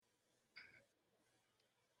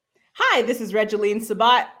Hi, this is Regeline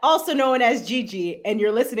Sabat, also known as Gigi, and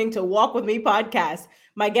you're listening to Walk With Me podcast.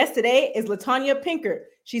 My guest today is Latanya Pinkert.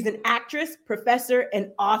 She's an actress, professor,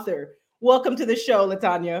 and author. Welcome to the show,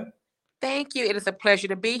 Latanya. Thank you. It is a pleasure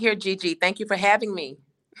to be here, Gigi. Thank you for having me.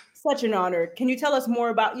 Such an honor. Can you tell us more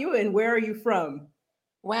about you and where are you from?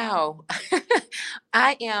 Wow.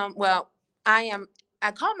 I am, well, I am, I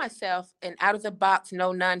call myself an out of the box,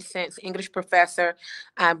 no nonsense English professor.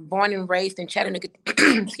 I'm born and raised in Chattanooga,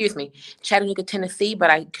 excuse me, Chattanooga, Tennessee, but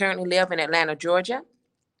I currently live in Atlanta, Georgia.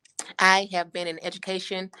 I have been in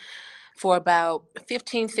education for about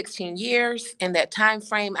 15, 16 years. In that time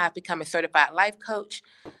frame, I've become a certified life coach,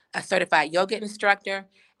 a certified yoga instructor,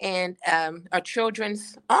 and a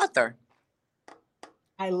children's author.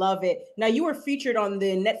 I love it. Now, you were featured on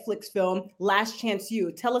the Netflix film Last Chance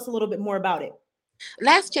You. Tell us a little bit more about it.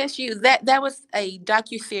 Last Chance You, that was a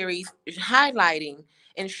docu-series highlighting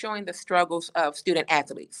and showing the struggles of student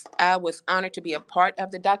athletes. I was honored to be a part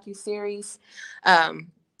of the docu-series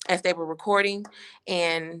um, as they were recording,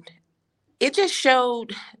 and it just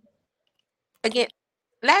showed, again,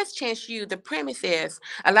 Last Chance You, the premise is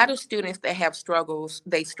a lot of students that have struggles,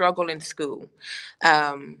 they struggle in school.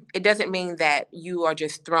 It doesn't mean that you are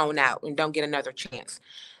just thrown out and don't get another chance.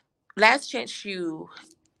 Last Chance You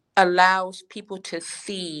allows people to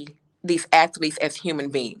see these athletes as human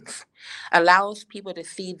beings, allows people to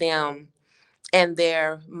see them in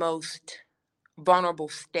their most vulnerable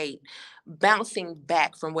state, bouncing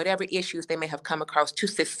back from whatever issues they may have come across to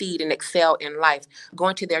succeed and excel in life,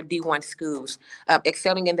 going to their D1 schools,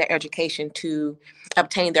 excelling in their education to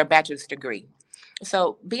obtain their bachelor's degree.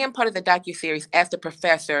 So being part of the docuseries as the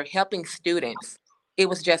professor, helping students, it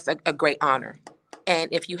was just a great honor.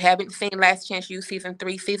 And if you haven't seen Last Chance U season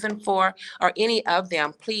 3, season 4, or any of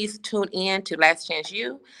them, please tune in to Last Chance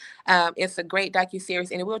U. It's a great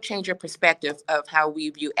docuseries, and it will change your perspective of how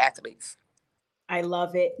we view athletes. I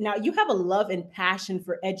love it. Now, you have a love and passion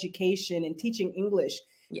for education and teaching English.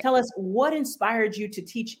 Yeah. Tell us what inspired you to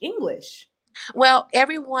teach English? Well,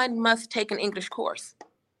 everyone must take an English course.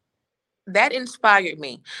 That inspired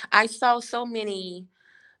me. I saw so many,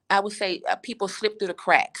 I would say, people slip through the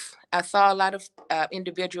cracks. I saw a lot of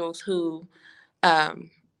individuals um,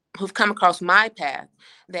 who've come across my path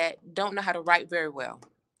that don't know how to write very well.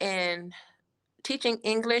 And teaching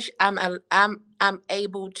English, I'm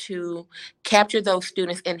able to capture those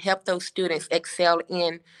students and help those students excel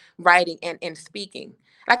in writing and speaking.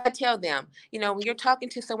 Like I tell them, when you're talking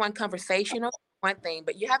to someone conversational, one thing,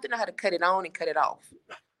 but you have to know how to cut it on and cut it off.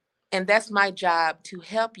 And that's my job, to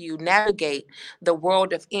help you navigate the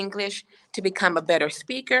world of English to become a better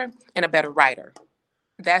speaker and a better writer.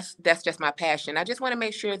 That's just my passion. I just want to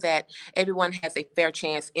make sure that everyone has a fair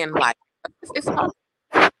chance in life. It's hard.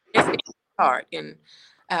 It's hard. And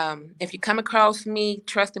if you come across me,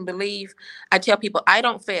 trust and believe. I tell people I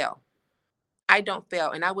don't fail. I don't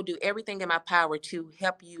fail, and I will do everything in my power to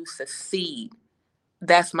help you succeed.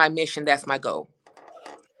 That's my mission. That's my goal.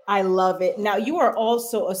 I love it. Now, you are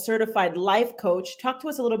also a certified life coach. Talk to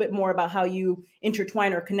us a little bit more about how you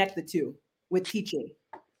intertwine or connect the two with teaching.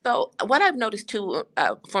 So, what I've noticed too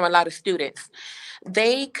from a lot of students,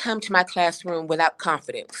 they come to my classroom without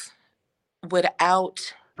confidence, without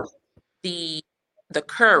the the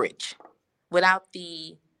courage, without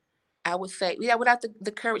the, I would say, yeah, without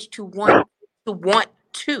the courage to want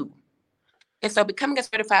to. And so becoming a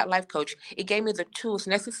certified life coach, it gave me the tools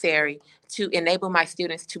necessary to enable my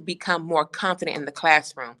students to become more confident in the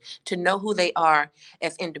classroom, to know who they are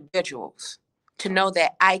as individuals, to know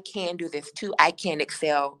that I can do this too, I can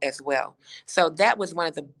excel as well. So that was one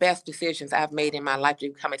of the best decisions I've made in my life, to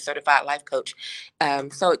become a certified life coach,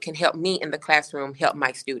 so it can help me in the classroom, help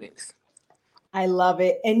my students. I love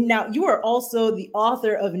it. And now you are also the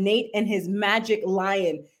author of Nate and His Magic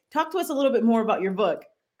Lion. Talk to us a little bit more about your book.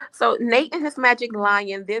 So Nate and His Magic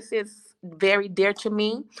Lion, this is very dear to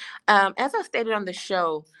me. As I stated on the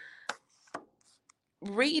show,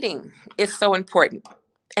 reading is so important.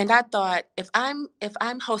 And I thought, if I'm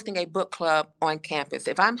hosting a book club on campus,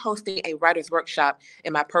 if I'm hosting a writer's workshop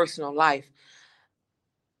in my personal life,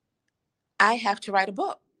 I have to write a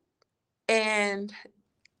book. And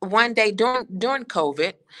one day during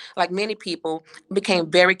COVID, like many people, became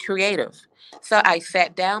very creative. So I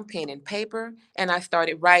sat down, pen and paper, and I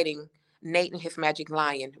started writing Nate and His Magic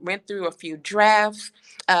Lion. Went through a few drafts,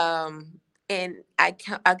 and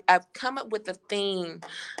I've come up with the theme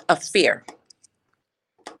of fear,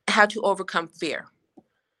 how to overcome fear.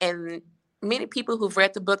 And many people who've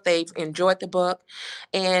read the book, they've enjoyed the book,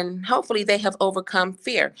 and hopefully they have overcome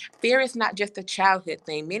fear. Fear is not just a childhood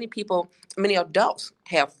thing. Many adults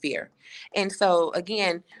have fear. And so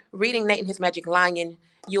again, reading Nate and His Magic Lion,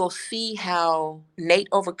 You'll see how Nate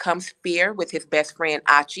overcomes fear with his best friend,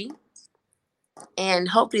 Achi. And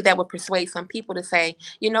hopefully that will persuade some people to say,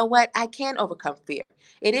 you know what, I can overcome fear.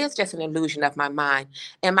 It is just an illusion of my mind.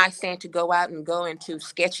 Am I saying to go out and go into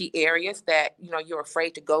sketchy areas that, you're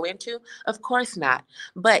afraid to go into? Of course not.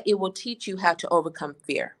 But it will teach you how to overcome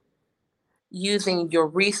fear using your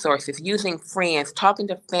resources, using friends, talking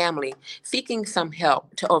to family, seeking some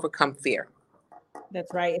help to overcome fear.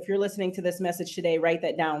 That's right. If you're listening to this message today, write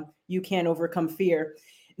that down. You can overcome fear.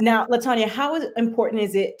 Now, Latanya, how important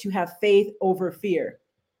is it to have faith over fear?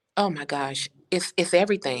 Oh my gosh, it's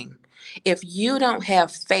everything. If you don't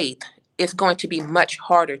have faith, it's going to be much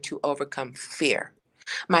harder to overcome fear.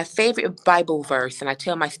 My favorite Bible verse, and I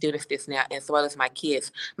tell my students this now as well as my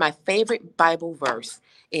kids, my favorite Bible verse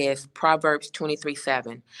is Proverbs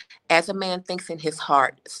 23:7. As a man thinks in his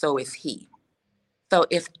heart, so is he. So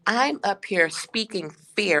if I'm up here speaking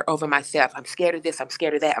fear over myself, I'm scared of this, I'm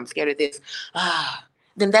scared of that, I'm scared of this,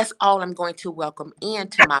 then that's all I'm going to welcome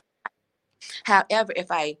into my. However, if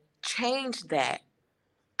I change that,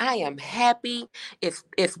 I am happy.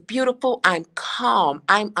 It's beautiful. I'm calm.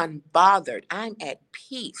 I'm unbothered. I'm at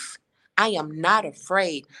peace. I am not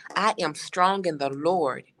afraid. I am strong in the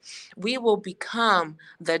Lord. We will become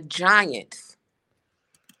the giants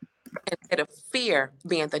instead of fear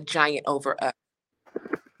being the giant over us.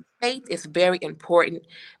 Faith is very important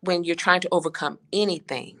when you're trying to overcome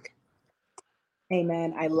anything.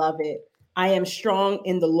 Amen. I love it. I am strong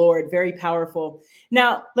in the Lord. Very powerful.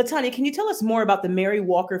 Now, Latanya, can you tell us more about the Mary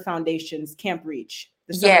Walker Foundation's Camp Reach?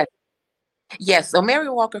 The summer. Yes. Yes, so Mary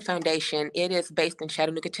Walker Foundation, it is based in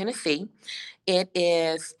Chattanooga, Tennessee. It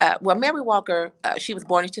is, Mary Walker, she was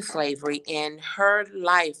born into slavery, and her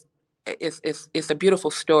life is a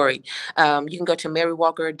beautiful story. You can go to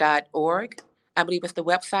marywalker.org, I believe it's the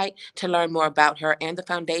website, to learn more about her and the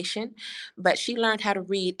foundation. But she learned how to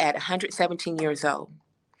read at 117 years old.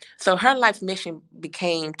 So her life mission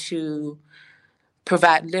became to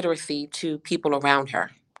provide literacy to people around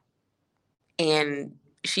her. And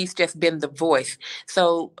she's just been the voice.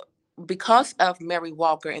 So because of Mary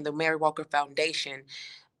Walker and the Mary Walker Foundation,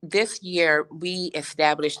 this year we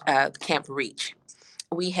established Camp Reach.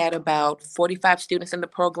 We had about 45 students in the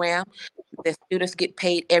program. The students get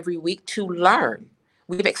paid every week to learn.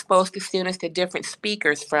 We've exposed the students to different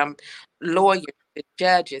speakers, from lawyers to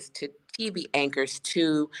judges to TV anchors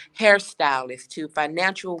to hairstylists to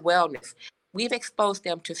financial wellness. We've exposed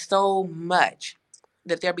them to so much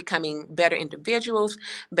that they're becoming better individuals,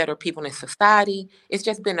 better people in society. It's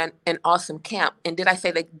just been an awesome camp. And did I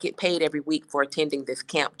say they get paid every week for attending this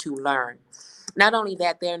camp to learn? Not only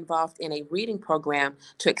that, they're involved in a reading program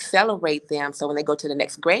to accelerate them so when they go to the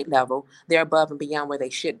next grade level, they're above and beyond where they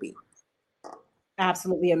should be.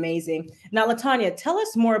 Absolutely amazing. Now, Latanya, tell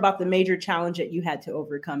us more about the major challenge that you had to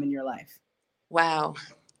overcome in your life. Wow.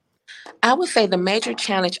 I would say the major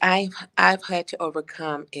challenge I've had to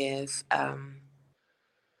overcome is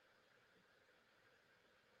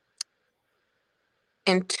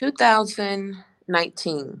in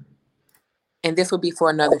 2019, and this will be for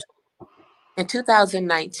another. In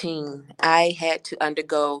 2019, I had to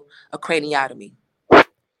undergo a craniotomy.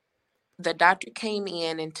 The doctor came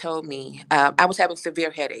in and told me I was having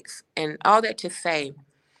severe headaches. And all that to say,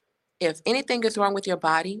 if anything is wrong with your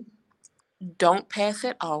body, don't pass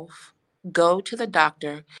it off. Go to the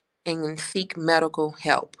doctor and seek medical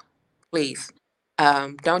help, please.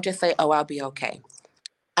 Don't just say, oh, I'll be okay.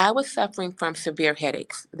 I was suffering from severe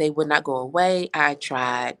headaches. They would not go away. I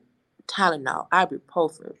tried Tylenol,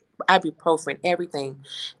 ibuprofen, everything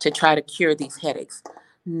to try to cure these headaches.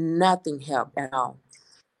 Nothing helped at all.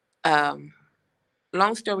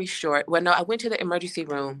 Long story short, well, no, I went to the emergency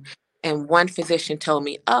room and one physician told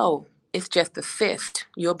me, oh, it's just a cyst.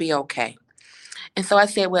 You'll be okay. And so I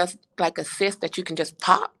said, well, it's like a cyst that you can just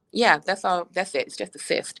pop. Yeah, that's all. That's it. It's just a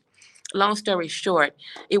cyst. Long story short,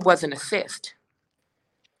 it wasn't a cyst.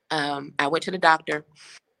 I went to the doctor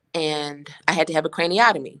and I had to have a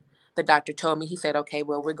craniotomy. The doctor told me, he said, okay,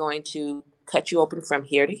 well, we're going to cut you open from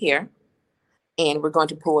here to here. And we're going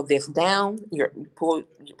to pull this down, pull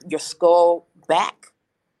your skull back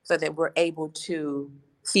so that we're able to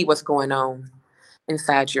see what's going on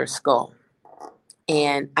inside your skull.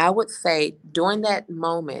 And I would say during that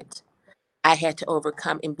moment, I had to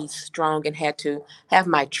overcome and be strong and had to have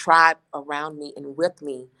my tribe around me and with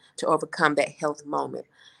me to overcome that health moment.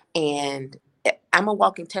 And I'm a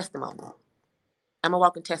walking testimony. I'm a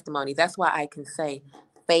walking testimony. That's why I can say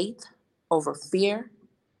faith over fear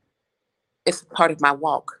is part of my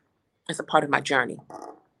walk. It's a part of my journey.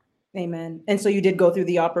 Amen. And so you did go through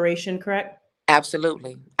the operation, correct?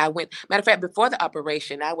 Absolutely. I went, matter of fact, before the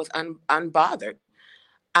operation, I was unbothered.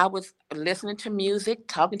 I was listening to music,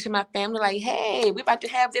 talking to my family, like, hey, we're about to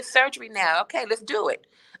have this surgery now. Okay, let's do it.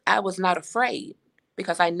 I was not afraid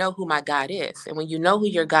because I know who my God is. And when you know who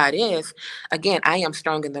your God is, again, I am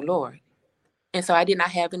strong in the Lord. And so I did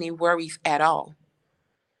not have any worries at all.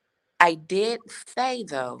 I did say,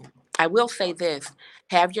 though, I will say this: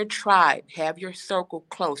 have your tribe, have your circle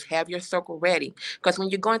close, have your circle ready. Because when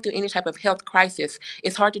you're going through any type of health crisis,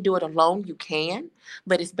 it's hard to do it alone. You can,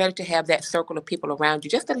 but it's better to have that circle of people around you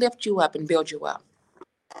just to lift you up and build you up.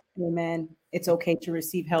 Amen. It's okay to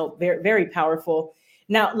receive help. Very, very powerful.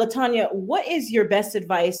 Now, Latanya, what is your best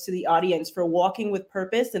advice to the audience for walking with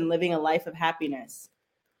purpose and living a life of happiness?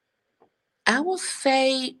 I will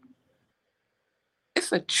say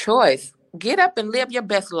it's a choice. Get up and live your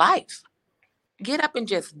best life. Get up and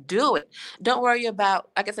just do it. Don't worry about,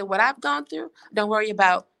 like I said, what I've gone through. Don't worry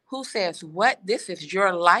about who says what. This is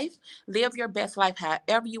your life. Live your best life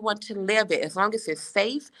however you want to live it, as long as it's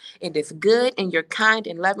safe and it's good and you're kind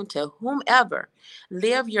and loving to whomever.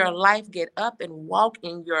 Live your life. Get up and walk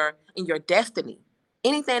in your destiny.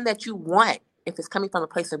 Anything that you want, if it's coming from a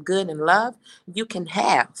place of good and love, you can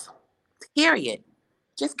have. Period.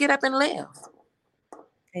 Just get up and live.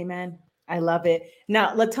 Amen. I love it.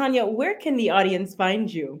 Now, Latanya, where can the audience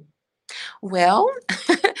find you? Well,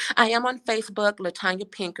 I am on Facebook, Latanya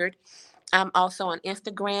Pinkard. I'm also on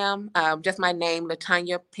Instagram, just my name,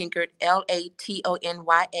 Latanya Pinkard,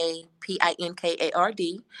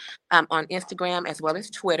 LatonyaPinkard. On Instagram as well as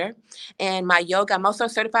Twitter. And my yoga, I'm also a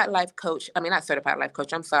certified life coach. I mean, not certified life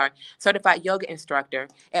coach, I'm sorry, certified yoga instructor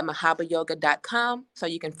at mahabayoga.com. So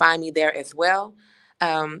you can find me there as well.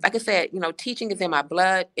 Like I said, teaching is in my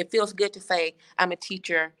blood. It feels good to say I'm a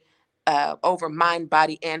teacher over mind,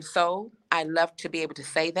 body, and soul. I love to be able to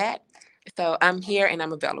say that. So I'm here and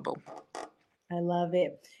I'm available. I love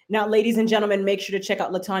it. Now, ladies and gentlemen, make sure to check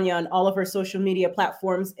out Latanya on all of her social media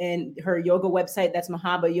platforms and her yoga website. That's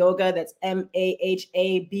Mahaba Yoga. That's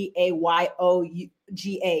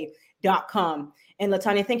MahabaYoga.com. And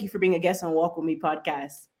Latanya, thank you for being a guest on Walk With Me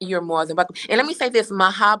podcast. You're more than welcome. And let me say this: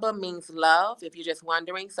 Mahaba means love, if you're just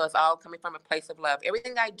wondering. So it's all coming from a place of love.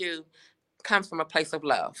 Everything I do comes from a place of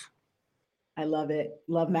love. I love it.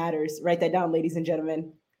 Love matters. Write that down, ladies and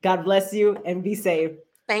gentlemen. God bless you and be safe.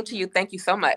 Same to you. Thank you so much.